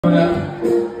I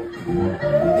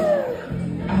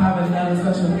have another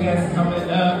special guest coming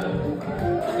up.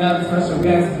 Another special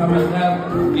guest coming up.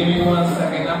 Give me 1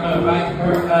 second, I'm gonna invite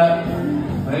her up.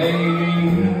 Baby,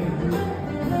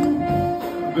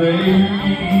 baby,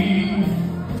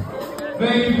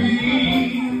 baby,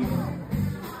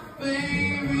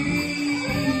 baby.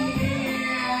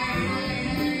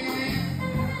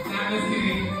 Now just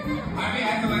kidding. I be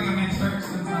acting like I'm at church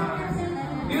sometimes.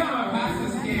 You know I'm a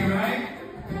pastor's kid, right?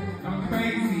 I'm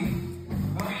crazy.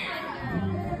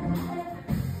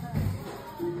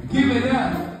 Give it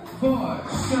up for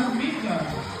Shamika,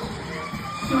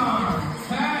 Sean,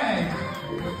 Tag,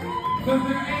 cause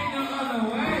there ain't no other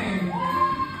way.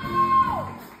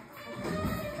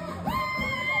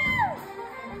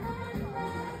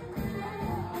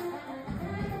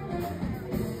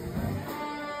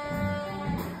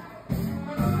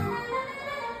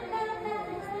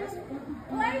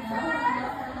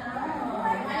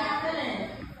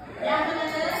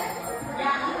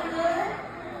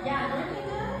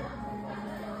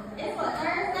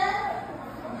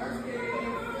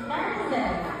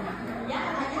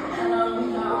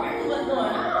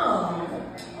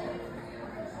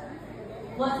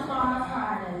 Well, tomorrow's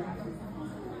Friday.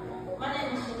 My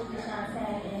name is Sean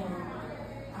Tag, and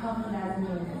I hope you guys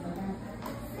enjoy this, okay?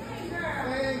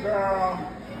 Hey, girl.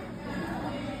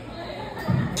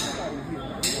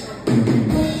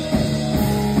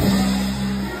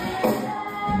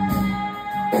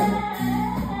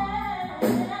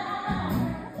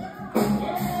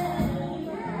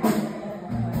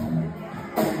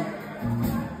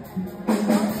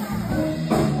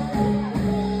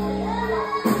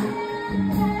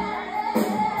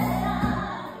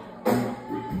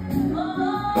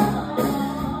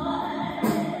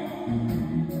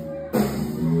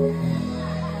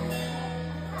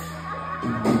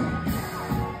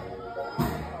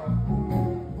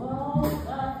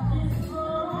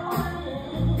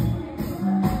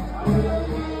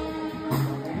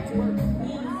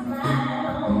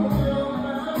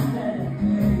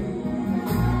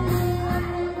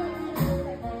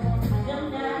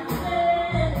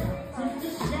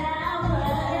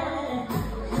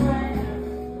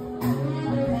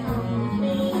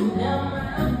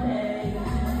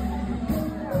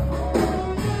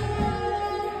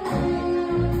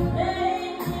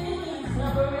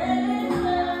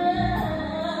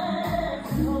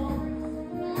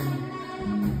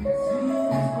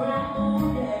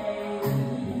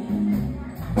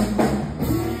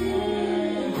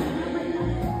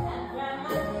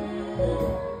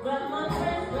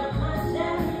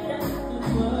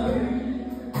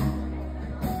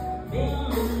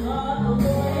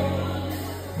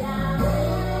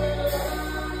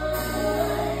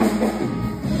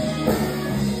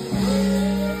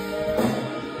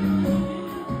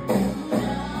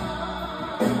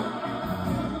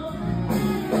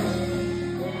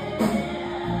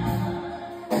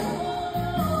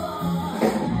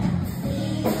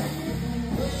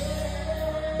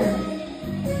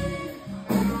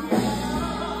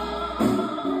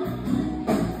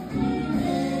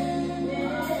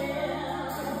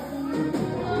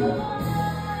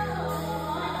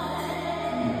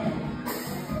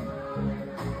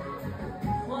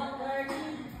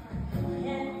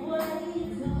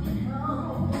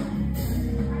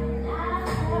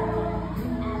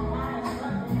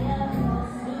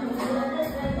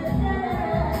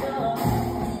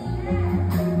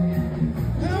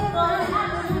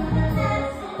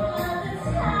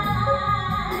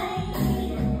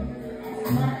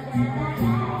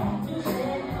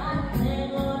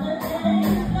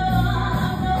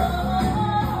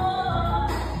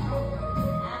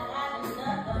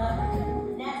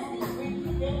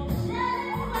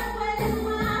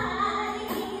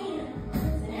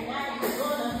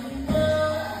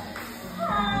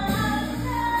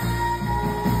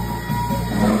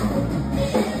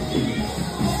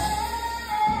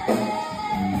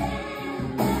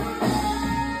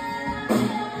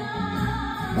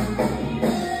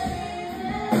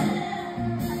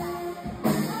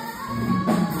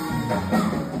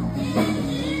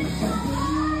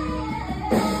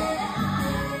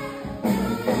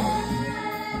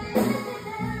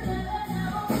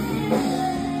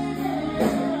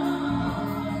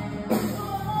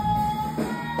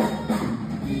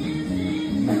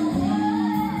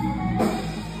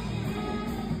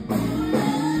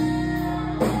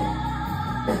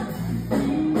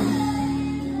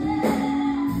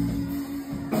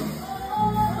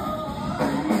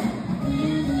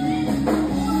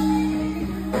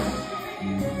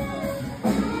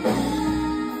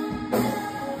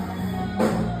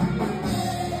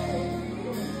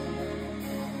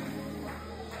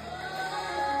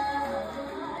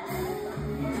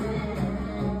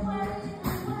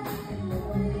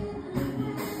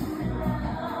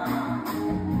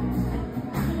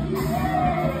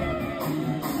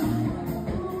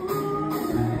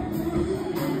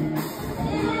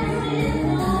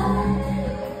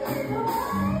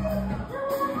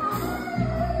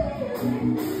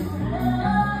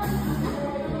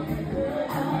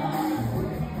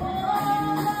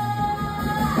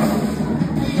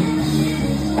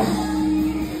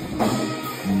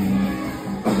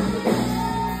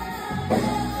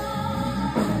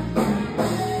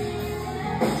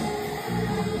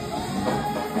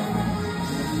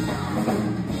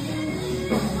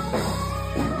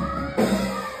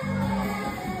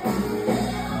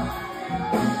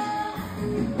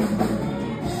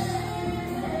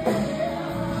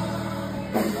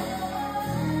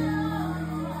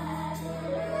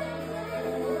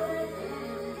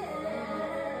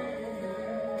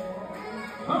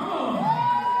 Come on.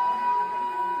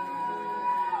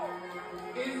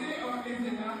 Is it or is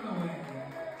it not the way?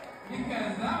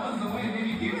 Because that was the way,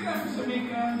 baby. Give it up for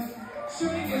Shamika.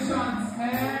 Shamika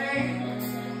Shantae.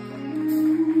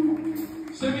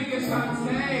 Shamika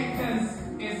Shantae, because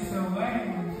it's the way,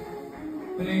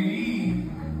 baby.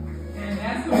 And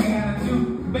that's what we gotta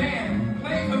do. Bam.